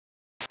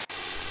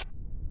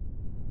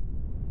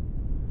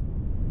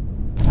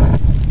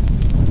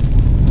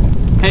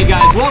Hey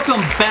guys,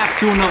 welcome back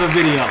to another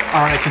video.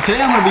 Alright, so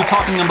today I'm going to be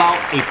talking about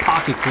a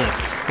pocket clip.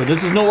 But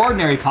this is no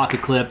ordinary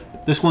pocket clip.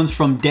 This one's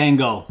from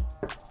Dango.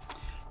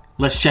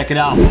 Let's check it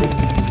out.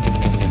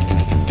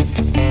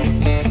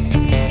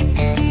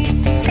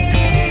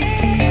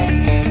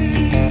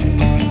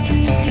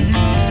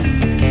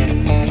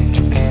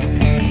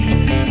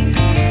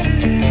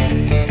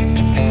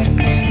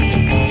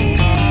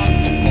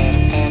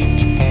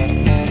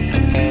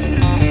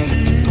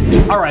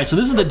 Alright, so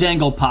this is the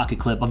Dango pocket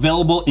clip,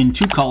 available in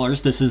two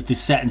colors. This is the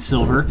satin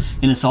silver,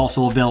 and it's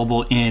also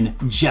available in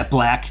jet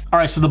black.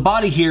 Alright, so the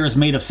body here is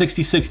made of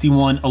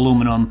 6061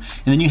 aluminum,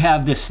 and then you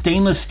have this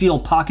stainless steel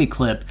pocket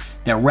clip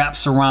that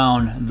wraps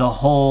around the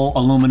whole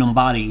aluminum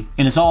body,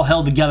 and it's all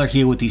held together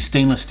here with these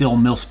stainless steel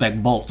mil-spec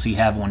bolts. So you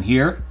have one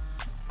here,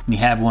 and you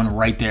have one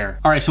right there.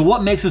 Alright, so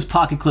what makes this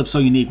pocket clip so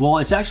unique? Well,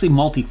 it's actually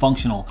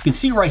multifunctional. You can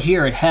see right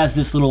here it has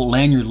this little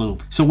lanyard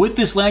loop. So with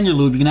this lanyard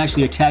loop, you can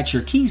actually attach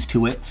your keys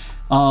to it.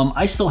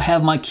 I still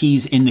have my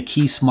keys in the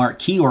KeySmart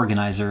key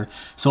organizer,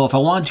 so if I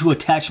wanted to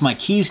attach my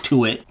keys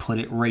to it, put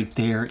it right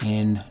there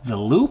in the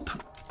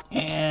loop,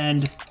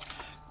 and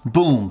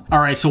boom.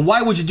 Alright, so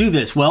why would you do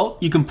this? Well,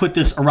 you can put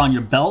this around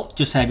your belt,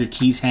 just have your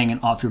keys hanging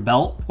off your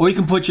belt, or you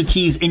can put your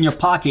keys in your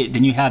pocket,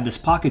 then you have this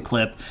pocket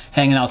clip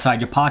hanging outside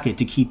your pocket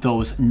to keep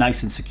those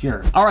nice and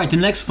secure. Alright, the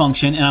next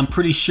function, and I'm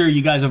pretty sure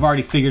you guys have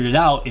already figured it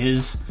out,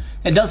 is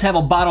it does have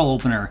a bottle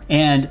opener,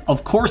 and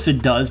of course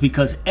it does,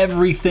 because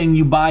everything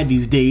you buy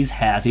these days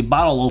has a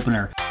bottle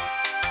opener.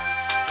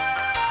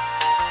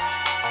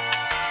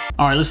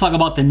 Alright, let's talk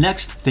about the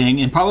next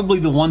thing, and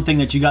probably the one thing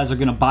that you guys are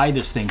going to buy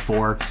this thing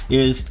for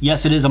is,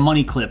 yes, it is a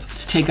money clip.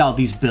 Let's take out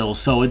these bills.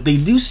 So they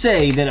do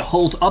say that it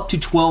holds up to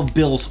 12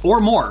 bills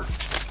or more.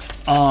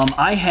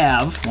 I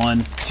have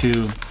 1,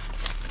 2,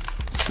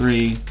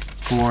 3,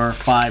 4,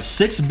 5,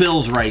 6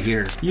 bills right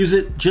here. Use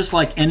it just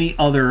like any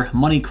other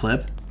money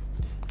clip.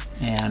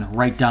 And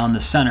right down the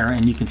center,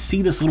 and you can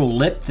see this little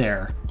lip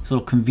there, this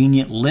little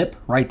convenient lip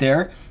right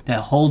there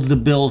that holds the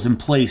bills in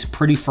place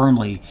pretty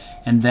firmly.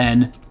 And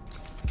then,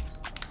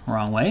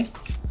 wrong way,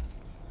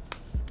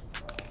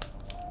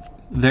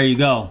 there you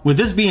go. With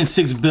this being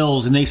 6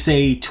 bills and they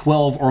say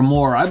 12 or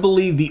more, I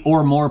believe the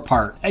or more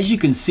part. As you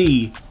can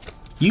see,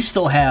 you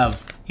still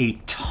have a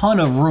ton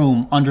of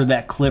room under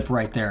that clip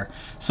right there.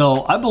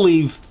 So I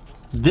believe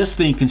this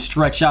thing can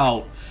stretch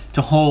out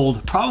to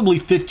hold probably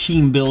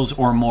 15 bills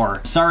or more.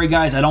 Sorry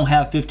guys, I don't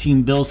have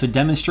 15 bills to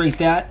demonstrate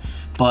that,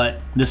 but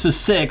this is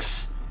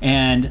 6,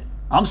 and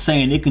I'm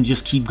saying it can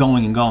just keep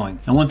going and going.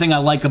 And one thing I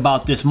like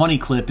about this money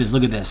clip is,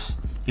 look at this,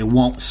 it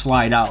won't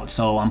slide out.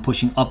 So I'm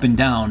pushing up and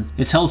down.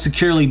 It's held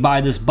securely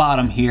by this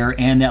bottom here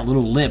and that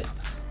little lip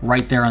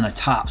right there on the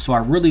top. So I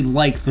really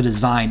like the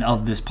design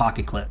of this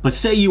pocket clip. But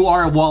say you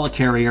are a wallet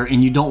carrier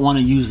and you don't want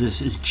to use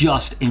this as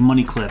just a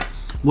money clip.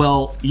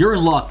 Well, you're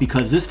in luck,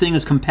 because this thing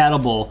is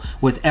compatible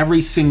with every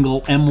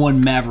single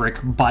M1 Maverick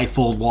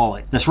Bifold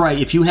wallet. That's right,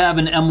 if you have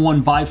an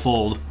M1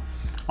 Bifold,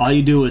 all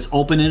you do is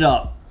open it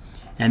up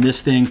and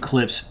this thing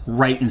clips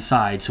right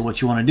inside. So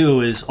what you want to do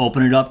is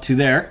open it up to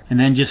there and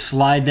then just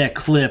slide that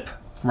clip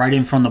right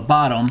in from the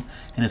bottom,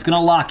 and it's going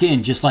to lock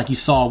in just like you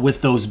saw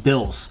with those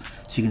bills.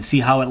 So you can see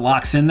how it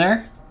locks in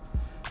there,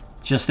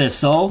 just as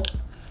so,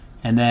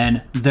 and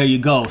then there you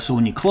go. So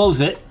when you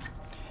close it,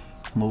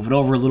 move it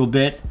over a little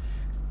bit,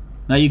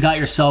 now you got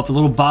yourself a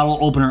little bottle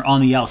opener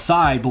on the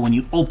outside, but when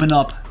you open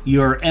up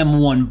your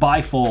M1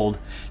 Bifold,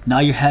 now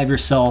you have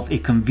yourself a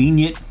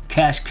convenient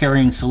cash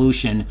carrying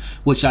solution,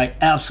 which I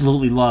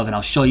absolutely love, and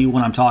I'll show you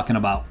what I'm talking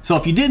about. So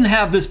if you didn't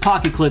have this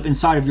pocket clip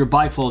inside of your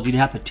Bifold, you'd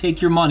have to take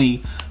your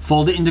money,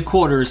 fold it into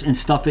quarters, and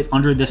stuff it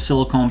under this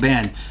silicone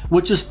band,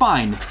 which is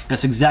fine.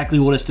 That's exactly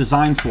what it's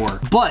designed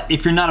for. But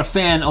if you're not a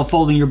fan of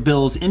folding your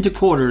bills into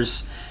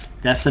quarters,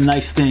 that's the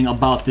nice thing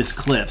about this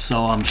clip.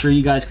 So I'm sure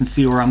you guys can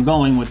see where I'm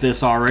going with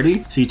this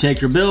already. So you take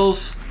your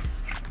bills,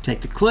 take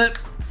the clip,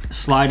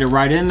 slide it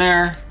right in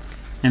there,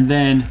 and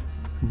then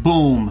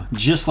boom,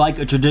 just like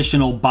a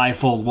traditional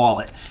Bifold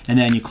wallet. And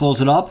then you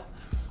close it up,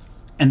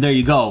 and there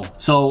you go.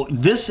 So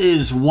this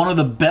is one of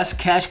the best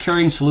cash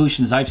carrying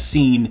solutions I've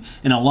seen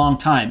in a long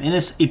time. And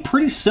it's a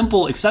pretty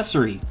simple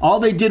accessory. All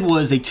they did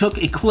was they took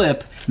a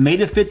clip, made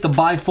it fit the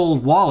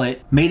Bifold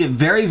wallet, made it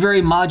very,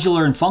 very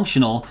modular and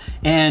functional,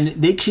 and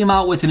they came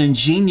out with an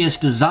ingenious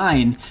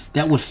design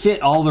that would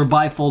fit all their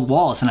Bifold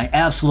wallets, and I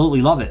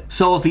absolutely love it.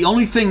 So if the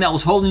only thing that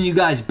was holding you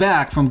guys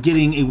back from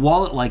getting a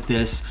wallet like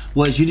this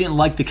was you didn't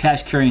like the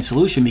cash carrying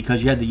solution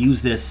because you had to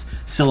use this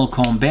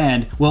silicone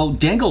band, well,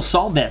 Dango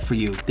solved that for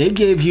you. They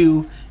gave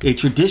you a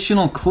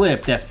traditional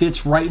clip that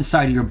fits right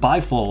inside of your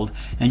Bifold,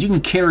 and you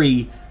can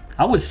carry,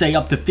 I would say,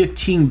 up to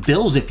 15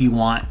 bills if you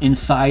want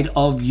inside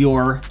of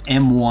your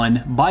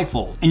M1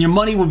 Bifold. And your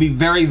money would be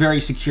very,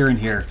 very secure in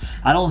here.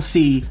 I don't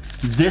see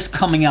this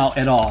coming out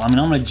at all. I mean,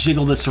 I'm gonna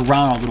jiggle this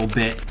around a little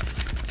bit.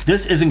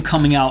 This isn't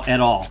coming out at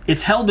all.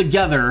 It's held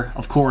together,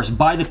 of course,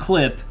 by the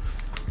clip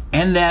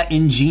and that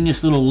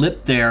ingenious little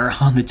lip there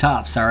on the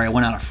top. Sorry, I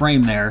went out of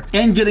frame there.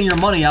 And getting your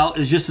money out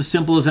is just as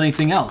simple as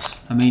anything else.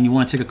 I mean, you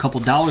want to take a couple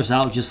dollars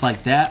out just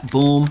like that,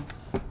 boom.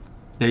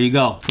 There you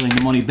go. Putting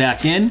the money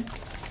back in.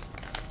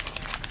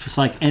 Just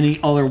like any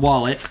other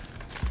wallet.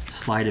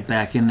 Slide it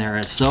back in there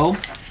as so.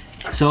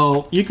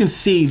 So you can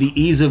see the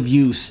ease of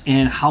use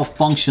and how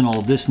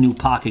functional this new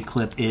pocket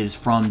clip is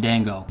from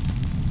Dango.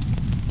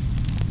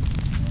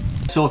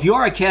 So if you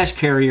are a cash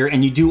carrier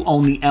and you do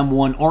own the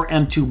M1 or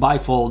M2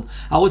 Bifold,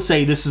 I would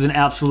say this is an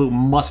absolute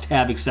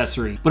must-have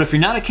accessory. But if you're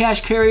not a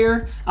cash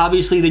carrier,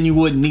 obviously then you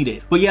wouldn't need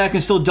it. But yeah, it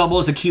can still double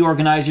as a key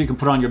organizer. You can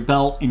put it on your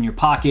belt, in your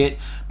pocket.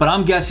 But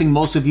I'm guessing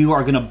most of you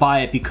are gonna buy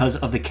it because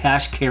of the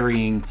cash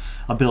carrying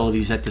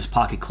abilities that this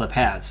pocket clip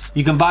has.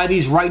 You can buy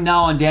these right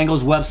now on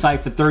Dango's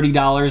website for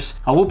 $30.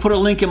 I will put a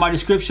link in my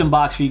description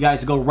box for you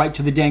guys to go right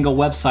to the Dango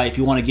website if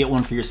you want to get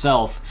one for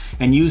yourself,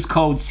 and use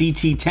code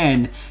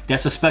CT10.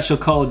 That's a special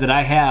code that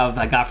I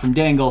got from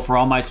Dango for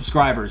all my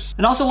subscribers.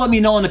 And also let me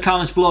know in the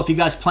comments below if you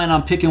guys plan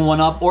on picking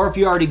one up, or if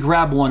you already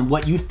grabbed one,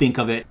 what you think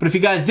of it. But if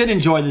you guys did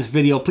enjoy this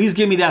video, please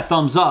give me that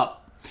thumbs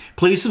up.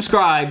 Please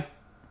subscribe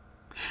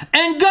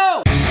and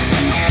go!